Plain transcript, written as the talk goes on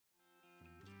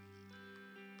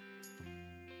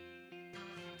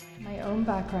My own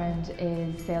background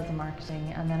is sales and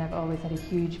marketing, and then I've always had a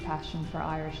huge passion for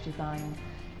Irish design,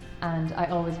 and I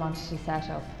always wanted to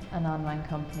set up an online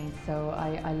company, so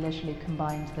I literally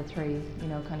combined the three,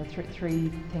 kind of three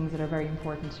things that are very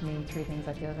important to me, three things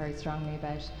I feel very strongly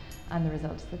about, and the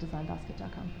result is the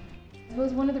designbasket.com. I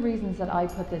suppose one of the reasons that I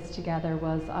put this together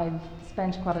was I've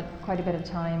spent quite a bit of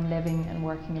time living and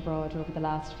working abroad over the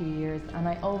last few years, and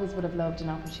I always would have loved an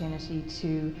opportunity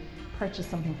to purchase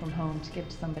something from home to give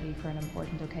to somebody for an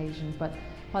important occasion. But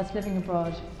whilst living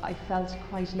abroad, I felt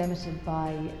quite limited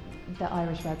by the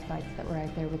Irish websites that were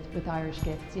out there with Irish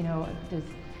gifts. There's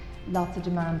lots of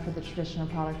demand for the traditional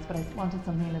products, but I wanted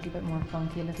something a little bit more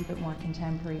funky, a little bit more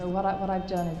contemporary. So what I've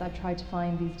done is I've tried to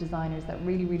find these designers that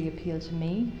really appeal to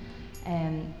me,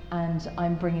 and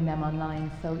I'm bringing them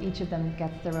online. So each of them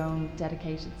gets their own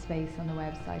dedicated space on the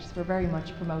website. So we're very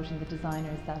much promoting the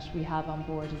designers that we have on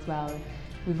board as well.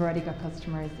 We've already got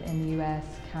customers in the US,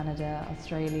 Canada,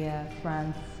 Australia,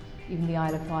 France, even the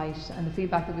Isle of Wight, and the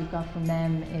feedback that we've got from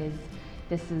them is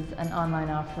this is an online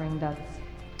offering that's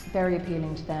very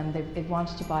appealing to them. They've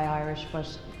wanted to buy Irish but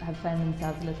have found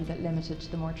themselves a little bit limited to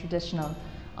the more traditional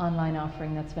online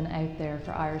offering that's been out there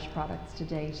for Irish products to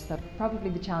date. So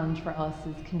probably the challenge for us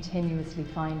is continuously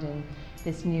finding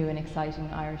this new and exciting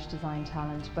Irish design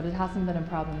talent, but it hasn't been a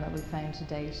problem that we've found to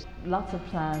date. Lots of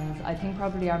plans. I think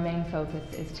probably our main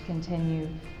focus is to continue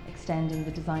extending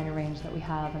the designer range that we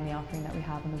have and the offering that we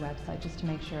have on the website, just to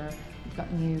make sure we've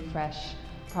got new, fresh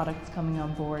products coming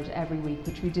on board every week,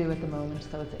 which we do at the moment.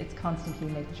 So it's constantly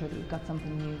making sure that we've got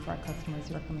something new for our customers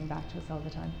who are coming back to us all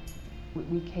the time.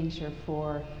 We cater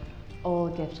for all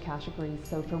gift categories.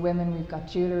 So for women, we've got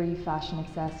jewellery, fashion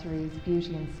accessories,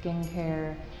 beauty and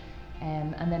skincare.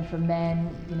 And then for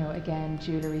men, again,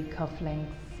 jewellery,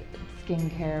 cufflinks,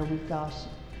 skincare. We've got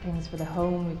things for the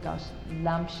home, we've got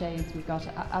lampshades, we've got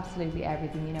absolutely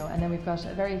everything, And then we've got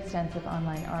a very extensive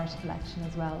online art collection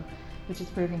as well, which is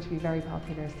proving to be very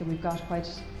popular. So we've got quite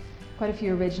a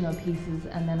few original pieces,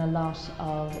 and then a lot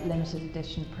of limited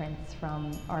edition prints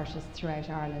from artists throughout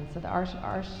Ireland. So the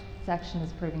art section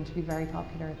is proving to be very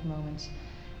popular at the moment.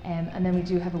 And then we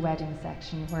do have a wedding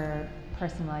section where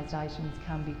personalised items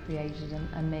can be created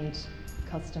and made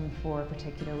custom for a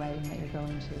particular wedding that you're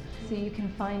going to. So you can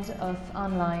find us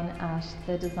online at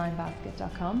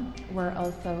thedesignbasket.com. We're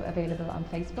also available on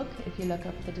Facebook if you look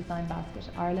up The Design Basket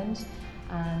Ireland,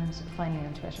 and finally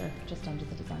on Twitter, just under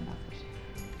The Design Basket.